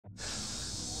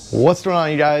What's going on,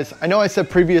 you guys? I know I said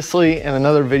previously in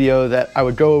another video that I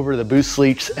would go over the boost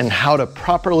leaks and how to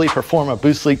properly perform a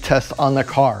boost leak test on the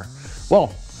car.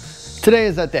 Well, today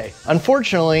is that day.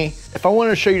 Unfortunately, if I wanted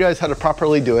to show you guys how to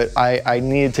properly do it, I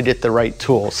needed to get the right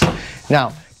tools.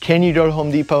 Now, can you go to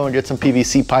Home Depot and get some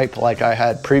PVC pipe like I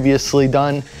had previously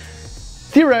done?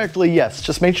 Theoretically, yes.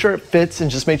 Just make sure it fits and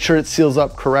just make sure it seals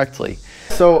up correctly.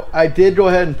 So I did go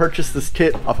ahead and purchase this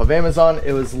kit off of Amazon.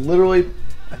 It was literally,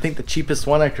 I think, the cheapest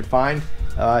one I could find.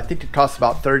 I think it cost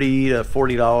about $30 to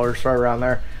 $40, right around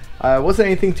there. It wasn't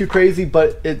anything too crazy,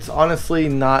 but it's honestly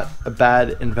not a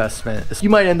bad investment. You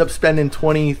might end up spending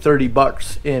 20, 30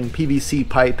 bucks in PVC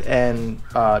pipe and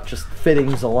just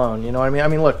fittings alone, you know what I mean? I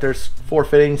mean, look, there's 4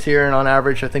 fittings here, and on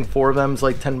average, I think 4 of them is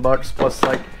like 10 bucks plus,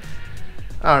 like,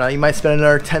 I don't know, you might spend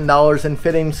another $10 in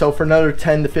fitting. So for another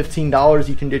 $10 to $15,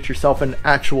 you can get yourself an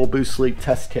actual boost leak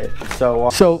test kit.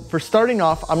 So for starting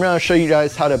off, I'm gonna show you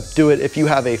guys how to do it if you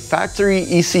have a factory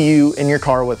ECU in your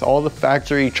car with all the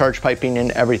factory charge piping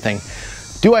and everything.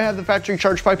 Do I have the factory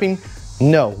charge piping?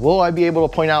 No. Will I be able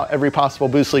to point out every possible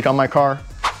boost leak on my car?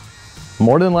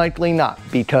 More than likely not,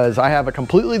 because I have a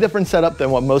completely different setup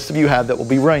than what most of you have that will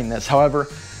be running this. However,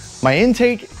 my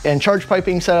intake and charge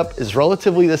piping setup is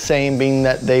relatively the same, being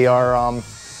that they are,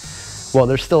 well,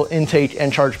 there's still intake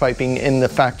and charge piping in the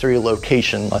factory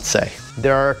location, let's say.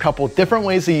 There are a couple different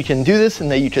ways that you can do this,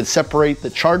 and that you could separate the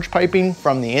charge piping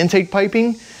from the intake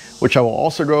piping, which I will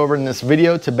also go over in this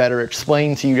video to better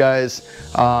explain to you guys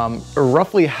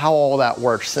roughly how all that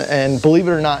works. And believe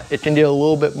it or not, it can get a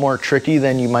little bit more tricky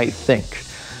than you might think.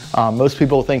 Most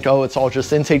people think, oh, it's all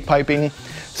just intake piping.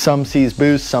 Some sees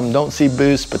boost, some don't see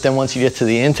boost, but then once you get to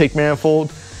the intake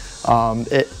manifold,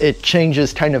 it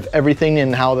changes kind of everything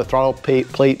in how the throttle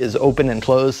plate is open and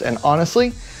closed. And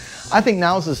honestly, I think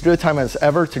now is as good a time as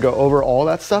ever to go over all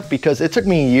that stuff, because it took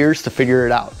me years to figure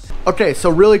it out. Okay, so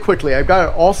really quickly, I've got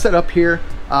it all set up here.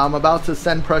 I'm about to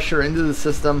send pressure into the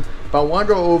system, but I want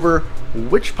to go over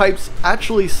which pipes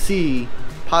actually see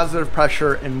positive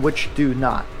pressure and which do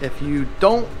not. If you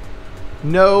don't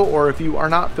know, or if you are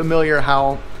not familiar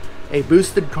how a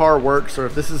boosted car works, or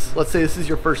if this is, let's say this is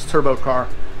your first turbo car,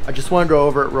 I just want to go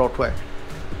over it real quick.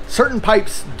 Certain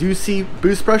pipes do see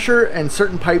boost pressure and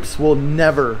certain pipes will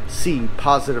never see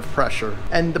positive pressure.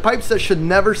 And the pipes that should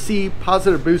never see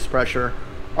positive boost pressure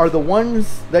are the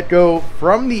ones that go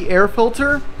from the air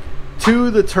filter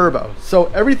to the turbo. So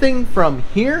everything from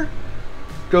here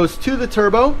goes to the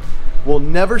turbo will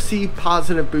never see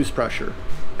positive boost pressure.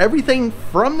 Everything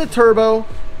from the turbo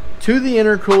to the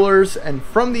intercoolers and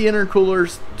from the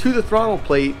intercoolers to the throttle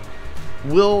plate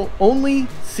will only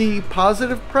see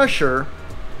positive pressure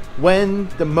when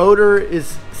the motor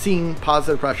is seeing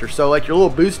positive pressure. So like your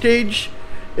little boost gauge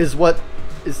is what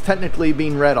is technically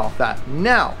being read off that.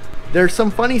 Now, there's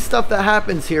some funny stuff that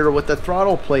happens here with the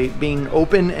throttle plate being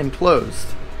open and closed.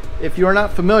 If you're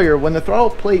not familiar, when the throttle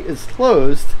plate is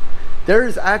closed, there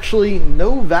is actually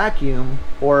no vacuum,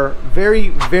 or very,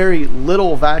 very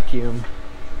little vacuum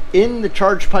in the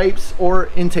charge pipes or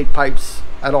intake pipes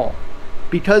at all.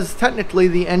 Because technically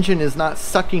the engine is not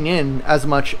sucking in as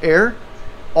much air.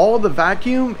 All the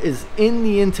vacuum is in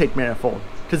the intake manifold,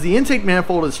 because the intake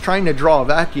manifold is trying to draw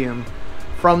vacuum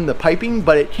from the piping,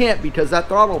 but it can't because that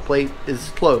throttle plate is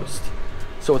closed.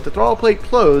 So with the throttle plate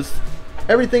closed,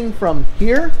 everything from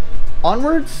here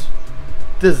onwards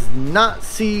does not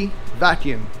see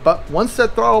vacuum. But once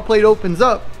that throttle plate opens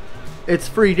up, it's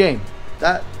free game.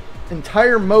 That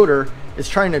entire motor is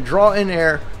trying to draw in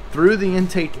air through the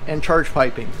intake and charge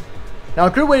piping. Now,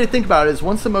 a good way to think about it is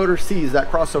once the motor sees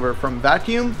that crossover from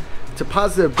vacuum to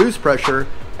positive boost pressure,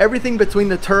 everything between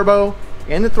the turbo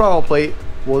and the throttle plate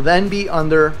will then be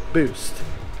under boost.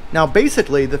 Now,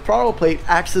 basically, the throttle plate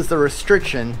acts as the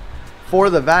restriction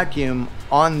for the vacuum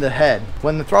on the head.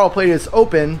 When the throttle plate is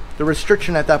open, the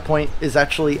restriction at that point is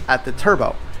actually at the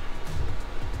turbo.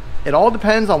 It all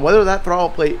depends on whether that throttle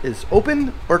plate is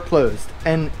open or closed.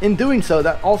 And in doing so,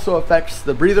 that also affects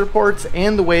the breather ports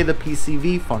and the way the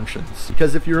PCV functions.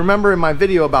 Because if you remember in my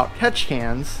video about catch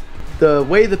cans, the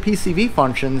way the PCV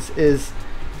functions is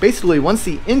basically once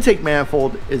the intake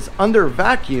manifold is under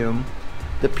vacuum,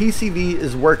 the PCV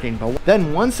is working. But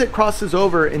then once it crosses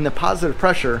over in the positive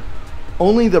pressure,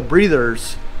 only the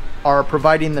breathers are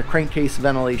providing the crankcase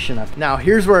ventilation. Now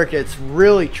here's where it gets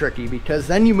really tricky, because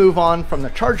then you move on from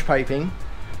the charge piping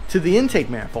to the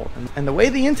intake manifold. And the way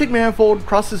the intake manifold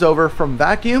crosses over from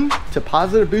vacuum to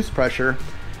positive boost pressure,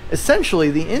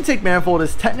 essentially the intake manifold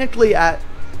is technically at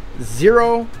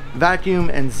 0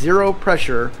 vacuum and 0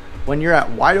 pressure when you're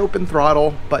at wide open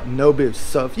throttle but no boost.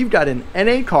 So if you've got an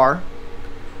NA car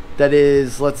that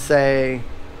is, let's say,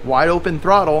 wide open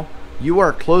throttle you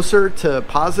are closer to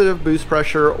positive boost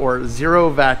pressure or zero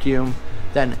vacuum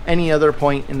than any other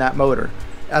point in that motor.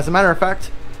 As a matter of fact,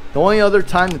 the only other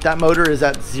time that that motor is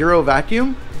at zero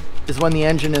vacuum is when the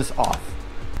engine is off.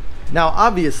 Now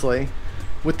obviously,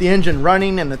 with the engine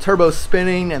running and the turbo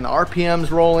spinning and the RPMs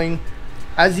rolling,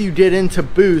 as you get into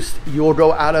boost, you will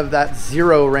go out of that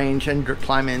zero range and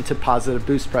climb into positive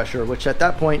boost pressure, which at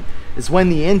that point is when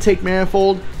the intake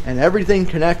manifold and everything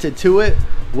connected to it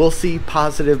will see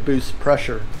positive boost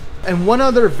pressure. And one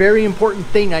other very important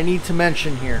thing I need to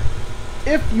mention here.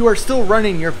 If you are still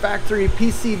running your factory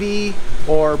PCV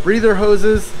or breather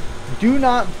hoses, do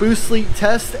not boost leak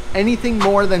test anything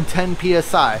more than 10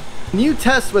 PSI. When you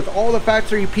test with all the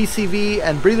factory PCV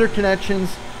and breather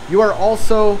connections, you are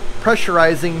also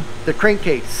pressurizing the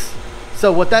crankcase.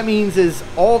 So what that means is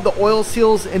all of the oil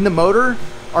seals in the motor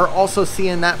are also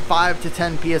seeing that 5 to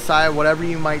 10 PSI, whatever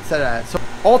you might set it at. So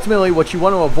ultimately what you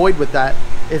want to avoid with that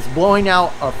is blowing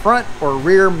out a front or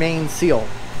rear main seal.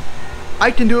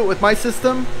 I can do it with my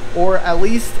system, or at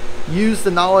least use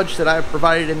the knowledge that I've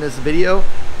provided in this video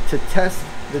to test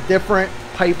the different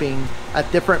piping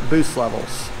at different boost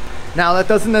levels. Now that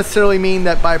doesn't necessarily mean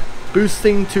that by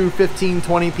boosting to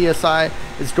 15-20 PSI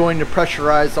is going to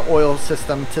pressurize the oil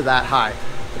system to that high.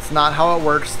 It's not how it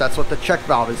works. That's what the check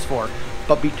valve is for.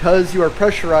 But because you are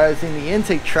pressurizing the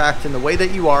intake tract in the way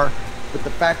that you are with the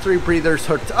factory breathers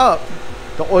hooked up,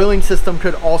 the oiling system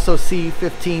could also see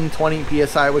 15-20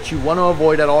 PSI, which you want to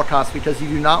avoid at all costs because you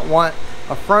do not want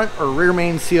a front or rear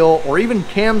main seal or even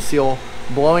cam seal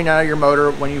blowing out of your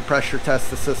motor when you pressure test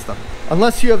the system.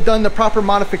 Unless you have done the proper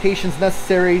modifications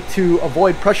necessary to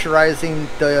avoid pressurizing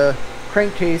the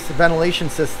crankcase ventilation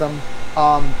system,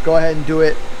 go ahead and do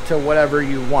it to whatever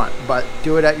you want, but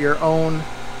do it at your own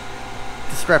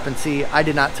discrepancy. I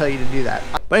did not tell you to do that.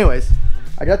 But anyways,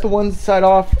 I got the one side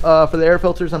off for the air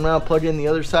filters. I'm gonna plug in the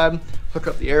other side, hook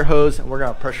up the air hose, and we're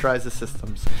gonna pressurize the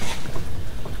systems.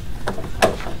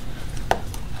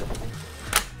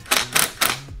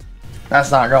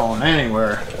 That's not going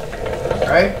anywhere,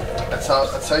 right? That's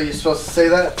how you're supposed to say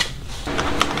that.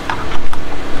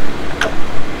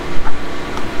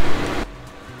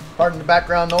 Pardon the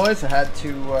background noise. I had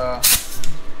to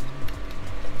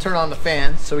turn on the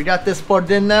fan. So we got this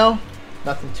plugged in now.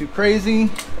 Nothing too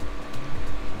crazy.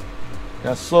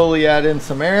 Gonna slowly add in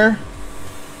some air.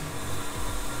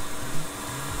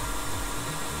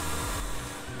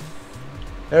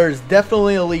 There's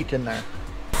definitely a leak in there.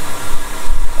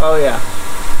 Oh yeah,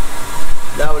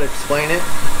 that would explain it.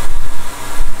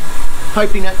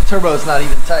 Piping at the turbo is not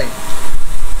even tight.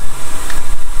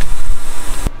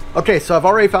 Okay, so I've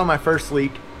already found my first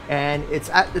leak, and it's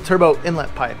at the turbo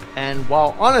inlet pipe. And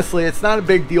while honestly it's not a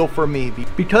big deal for me,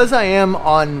 because I am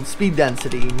on speed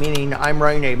density, meaning I'm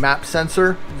running a map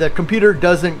sensor, the computer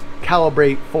doesn't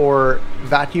calibrate for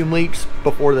vacuum leaks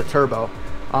before the turbo.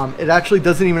 It actually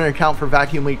doesn't even account for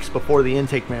vacuum leaks before the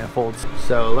intake manifolds.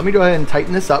 So let me go ahead and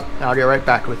tighten this up and I'll get right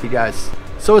back with you guys.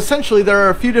 So essentially there are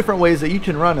a few different ways that you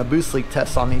can run a boost leak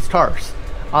test on these cars.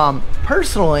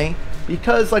 Personally,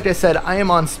 because like I said, I am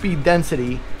on speed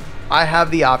density, I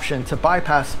have the option to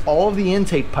bypass all of the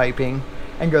intake piping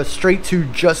and go straight to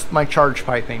just my charge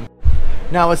piping.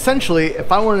 Now essentially,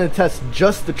 if I wanted to test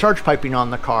just the charge piping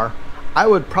on the car, I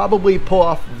would probably pull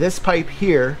off this pipe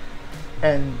here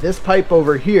and this pipe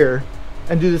over here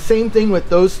and do the same thing with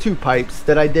those two pipes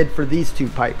that I did for these two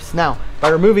pipes. Now, by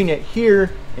removing it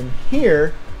here and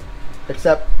here,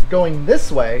 except going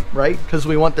this way, right? Because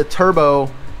we want the turbo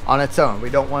on its own.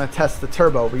 We don't want to test the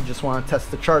turbo. We just want to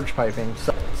test the charge piping.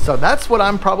 So that's what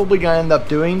I'm probably going to end up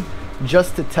doing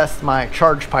just to test my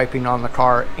charge piping on the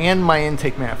car and my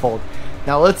intake manifold.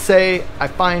 Now, let's say I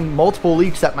find multiple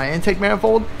leaks at my intake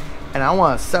manifold and I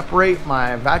want to separate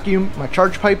my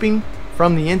charge piping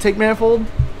from the intake manifold.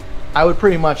 I would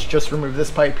pretty much just remove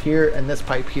this pipe here and this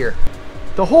pipe here.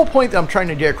 The whole point that I'm trying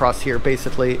to get across here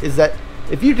basically is that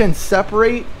if you can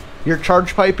separate your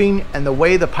charge piping and the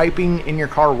way the piping in your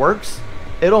car works,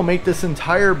 it'll make this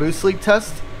entire boost leak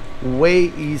test way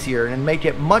easier and make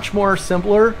it much more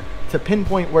simpler to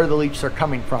pinpoint where the leaks are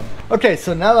coming from. Okay,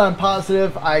 so now that I'm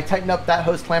positive, I tightened up that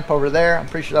hose clamp over there. I'm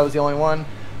pretty sure that was the only one.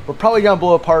 We're probably gonna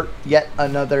blow apart yet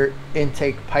another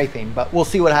intake piping, but we'll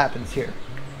see what happens here.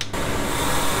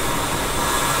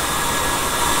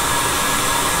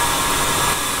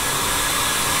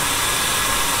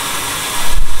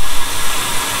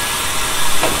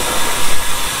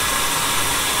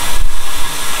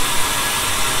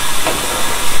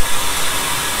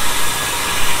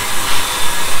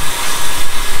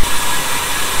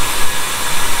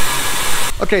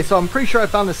 Okay, so I'm pretty sure I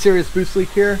found a serious boost leak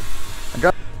here.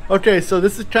 Okay, so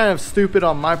this is kind of stupid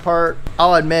on my part.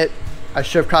 I'll admit, I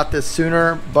should have caught this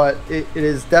sooner, but it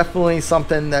is definitely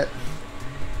something that,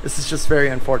 this is just very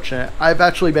unfortunate. I've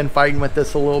actually been fighting with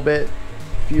this a little bit.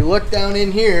 If you look down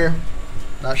in here,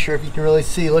 not sure if you can really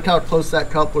see, look how close that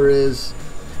coupler is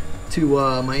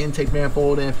to my intake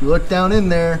manifold. And if you look down in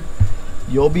there,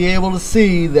 you'll be able to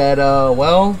see that,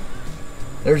 well,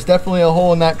 there's definitely a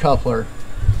hole in that coupler.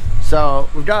 So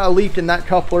we've got a leak in that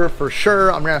coupler for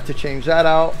sure. I'm gonna have to change that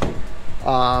out.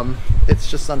 It's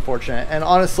just unfortunate. And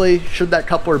honestly, should that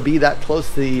coupler be that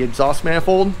close to the exhaust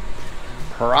manifold?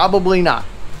 Probably not.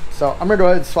 So I'm gonna go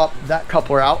ahead and swap that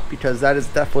coupler out because that is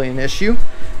definitely an issue.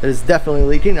 It is definitely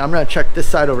leaking. I'm gonna check this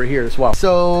side over here as well.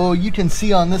 So you can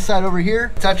see on this side over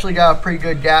here, it's actually got a pretty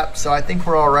good gap. So I think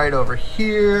we're all right over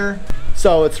here.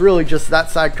 So it's really just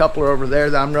that side coupler over there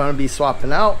that I'm gonna be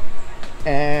swapping out.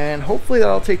 And hopefully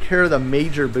that'll take care of the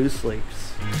major boost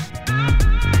leaks.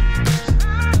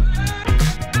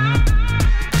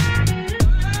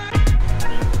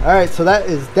 All right, so that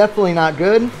is definitely not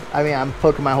good. I mean, I'm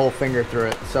poking my whole finger through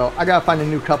it. So I gotta find a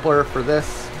new coupler for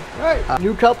this. All right,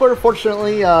 new coupler.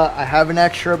 Fortunately, I have an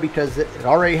extra because it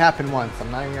already happened once.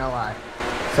 I'm not even gonna lie.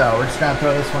 So we're just gonna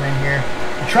throw this one in here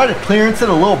and try to clearance it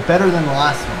a little better than the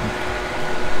last one.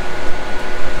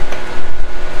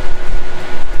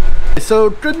 So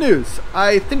good news.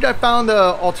 I think I found an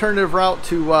alternative route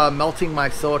to melting my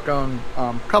silicone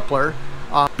coupler.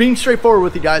 Being straightforward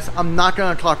with you guys, I'm not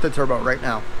gonna clock the turbo right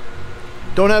now.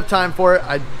 Don't have time for it.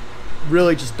 I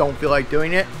really just don't feel like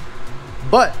doing it.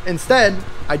 But instead,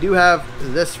 I do have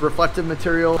this reflective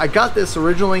material. I got this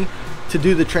originally to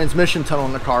do the transmission tunnel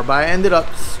in the car, but I ended up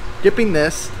skipping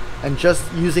this and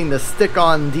just using the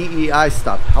stick-on DEI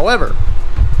stuff. However,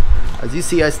 as you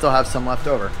see, I still have some left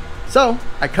over. So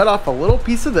I cut off a little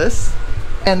piece of this,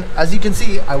 and as you can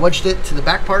see, I wedged it to the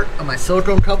back part of my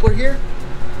silicone coupler here,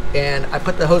 and I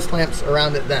put the hose clamps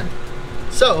around it then.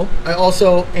 So I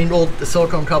also angled the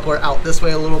silicone coupler out this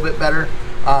way a little bit better,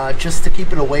 just to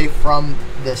keep it away from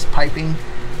this piping.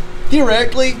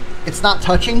 Theoretically, it's not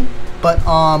touching, but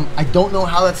I don't know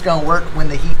how that's gonna work when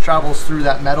the heat travels through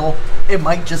that metal. It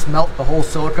might just melt the whole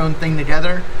silicone thing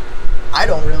together. I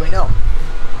don't really know.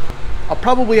 I'll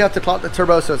probably have to clock the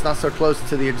turbo so it's not so close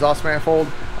to the exhaust manifold.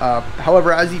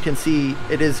 However, as you can see,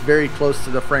 it is very close to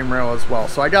the frame rail as well.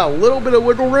 So I got a little bit of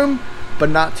wiggle room, but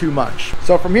not too much.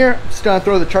 So from here, I'm just gonna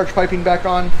throw the charge piping back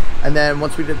on. And then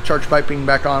once we get the charge piping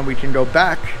back on, we can go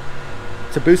back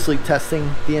to boost leak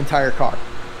testing the entire car.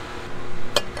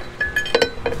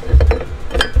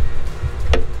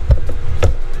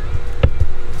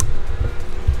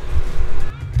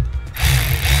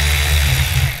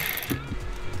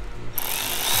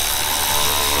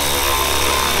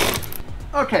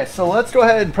 Okay, so let's go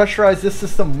ahead and pressurize this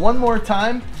system one more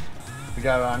time. We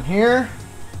got it on here.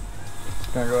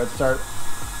 Gonna go ahead and start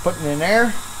putting it in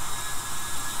air.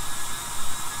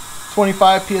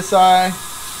 25 PSI,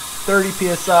 30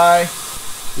 PSI.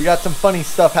 We got some funny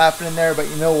stuff happening there, but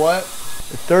you know what?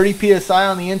 The 30 PSI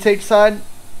on the intake side,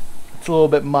 it's a little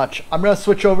bit much. I'm gonna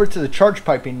switch over to the charge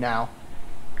piping now,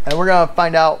 and we're gonna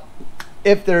find out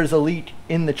if there's a leak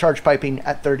in the charge piping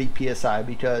at 30 PSI,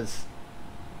 because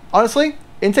honestly,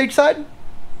 intake side,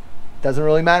 doesn't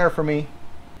really matter for me.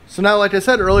 So now, like I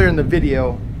said earlier in the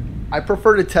video, I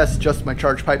prefer to test just my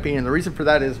charge piping, and the reason for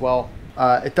that is, well,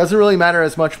 it doesn't really matter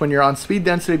as much when you're on speed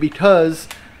density because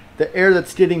the air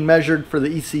that's getting measured for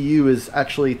the ECU is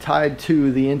actually tied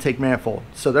to the intake manifold.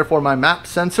 So therefore my map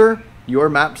sensor, your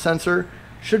map sensor,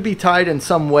 should be tied in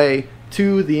some way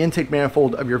to the intake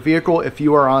manifold of your vehicle if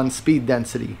you are on speed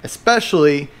density,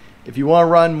 especially if you want to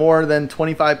run more than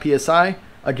 25 PSI.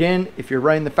 Again, if you're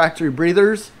running the factory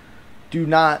breathers, do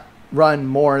not run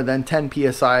more than 10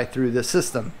 PSI through the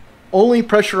system. Only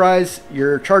pressurize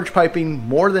your charge piping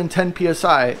more than 10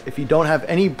 PSI if you don't have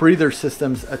any breather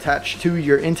systems attached to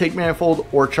your intake manifold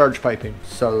or charge piping.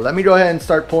 So let me go ahead and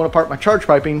start pulling apart my charge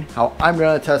piping, how I'm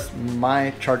going to test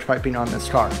my charge piping on this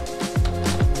car.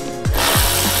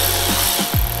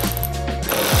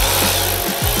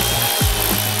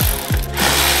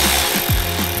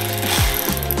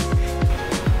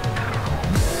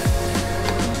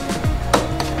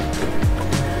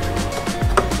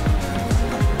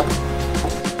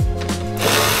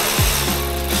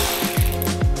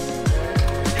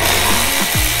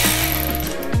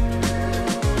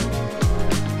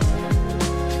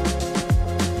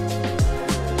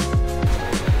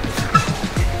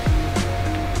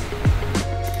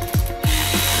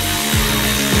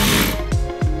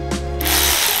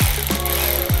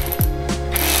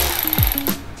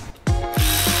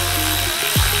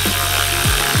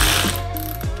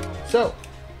 So,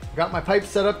 got my pipe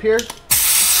set up here.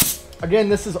 Again,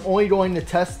 this is only going to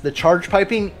test the charge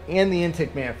piping and the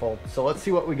intake manifold. So let's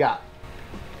see what we got.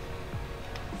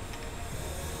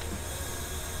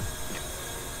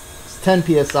 It's 10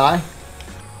 PSI.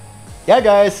 Yeah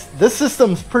guys, this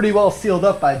system's pretty well sealed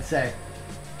up, I'd say.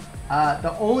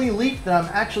 The only leak that I'm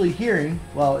actually hearing,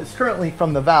 well, is currently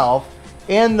from the valve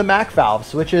and the MAC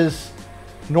valves, which is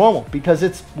normal because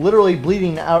it's literally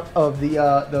bleeding out of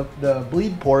the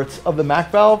bleed ports of the MAC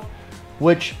valve,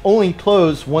 which only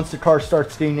close once the car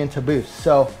starts getting into boost.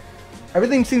 So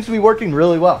everything seems to be working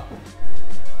really well.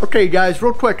 Okay guys,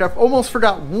 real quick, I've almost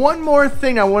forgot one more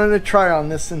thing I wanted to try on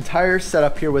this entire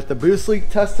setup here with the boost leak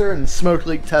tester and smoke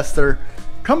leak tester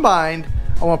combined.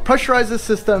 I want to pressurize the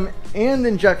system and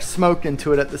inject smoke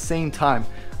into it at the same time.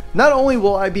 Not only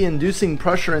will I be inducing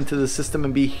pressure into the system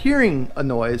and be hearing a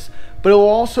noise, but it will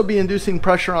also be inducing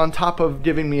pressure on top of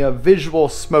giving me a visual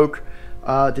smoke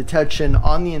detection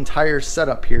on the entire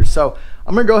setup here. So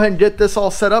I'm gonna go ahead and get this all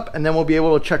set up and then we'll be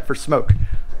able to check for smoke.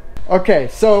 Okay,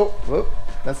 so, whoop,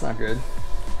 that's not good.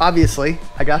 Obviously,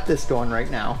 I got this going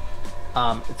right now.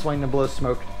 It's wanting to blow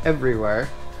smoke everywhere,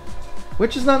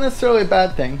 which is not necessarily a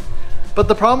bad thing. But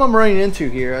the problem I'm running into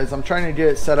here is I'm trying to get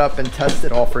it set up and test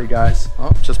it all for you guys.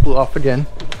 Oh, just blew off again.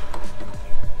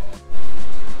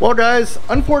 Well guys,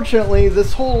 unfortunately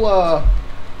this whole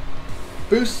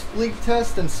boost leak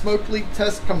test and smoke leak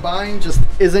test combined just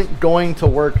isn't going to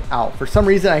work out. For some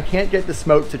reason I can't get the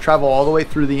smoke to travel all the way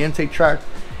through the intake tract,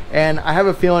 and I have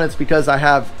a feeling it's because I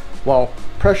have, well,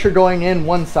 pressure going in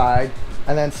one side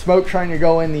and then smoke trying to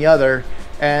go in the other,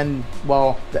 and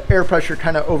well, the air pressure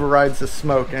kind of overrides the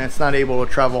smoke and it's not able to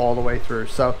travel all the way through.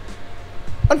 So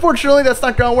unfortunately that's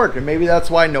not gonna work, and maybe that's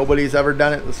why nobody's ever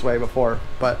done it this way before.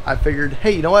 But I figured,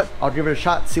 hey, you know what, I'll give it a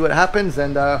shot, see what happens,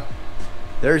 and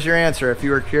there's your answer if you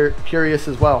were curious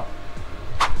as well.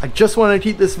 I just want to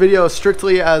keep this video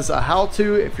strictly as a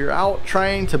how-to. If you're out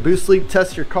trying to boost leak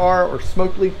test your car or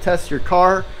smoke leak test your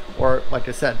car, or like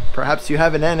I said, perhaps you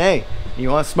have an NA and you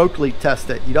want to smoke leak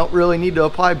test it, you don't really need to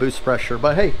apply boost pressure.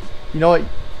 But hey, you know what,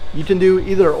 you can do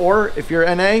either or if you're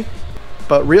NA,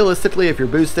 but realistically if you're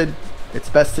boosted, it's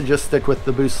best to just stick with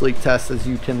the boost leak test, as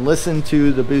you can listen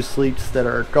to the boost leaks that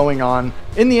are going on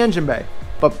in the engine bay.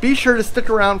 But be sure to stick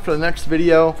around for the next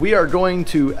video. We are going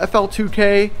to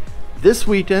FL2K this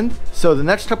weekend, so the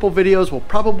next couple videos will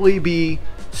probably be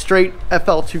straight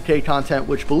FL2K content,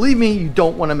 which, believe me, you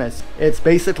don't want to miss. It's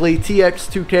basically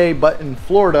TX2K but in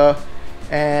Florida,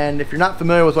 and if you're not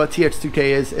familiar with what TX2K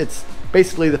is, it's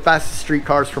basically the fastest street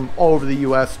cars from all over the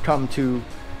US come to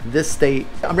this state.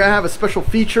 I'm gonna have a special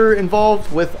feature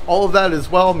involved with all of that as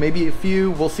well, maybe a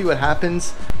few, we'll see what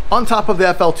happens. On top of the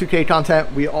FL2K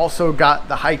content, we also got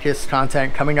the Hikist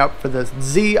content coming up for the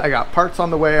Z. I got parts on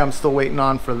the way, I'm still waiting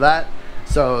on for that.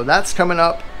 So that's coming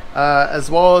up,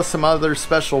 as well as some other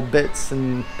special bits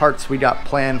and parts we got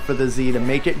planned for the Z to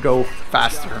make it go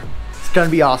faster. It's gonna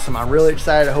be awesome. I'm really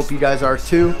excited. I hope you guys are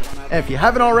too. And if you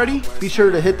haven't already, be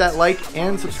sure to hit that like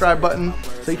and subscribe button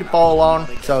so you can follow along.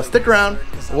 So stick around,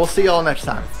 and we'll see y'all next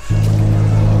time.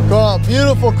 Going on a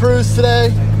beautiful cruise today.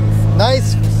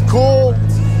 Nice, cool,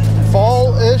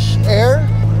 fall-ish air.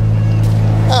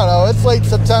 I don't know, it's late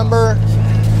September.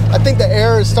 I think the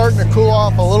air is starting to cool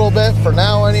off a little bit for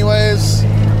now anyways.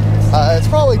 It's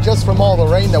probably just from all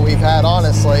the rain that we've had,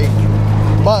 honestly,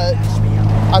 but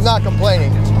I'm not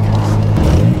complaining.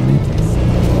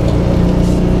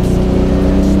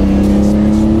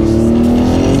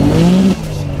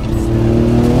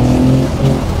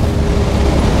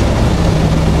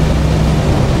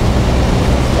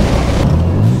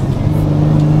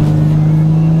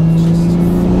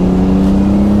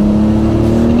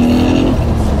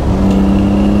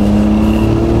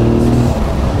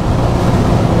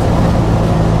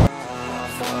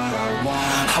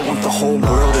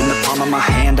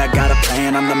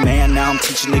 I'm the man, now I'm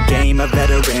teaching the game, a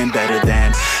veteran, better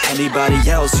than anybody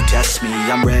else who tests me.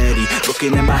 I'm ready,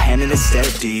 looking at my hand and it's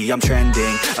steady. I'm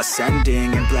trending,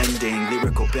 ascending and blending,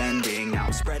 lyrical bending. Now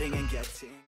I'm spreading and getting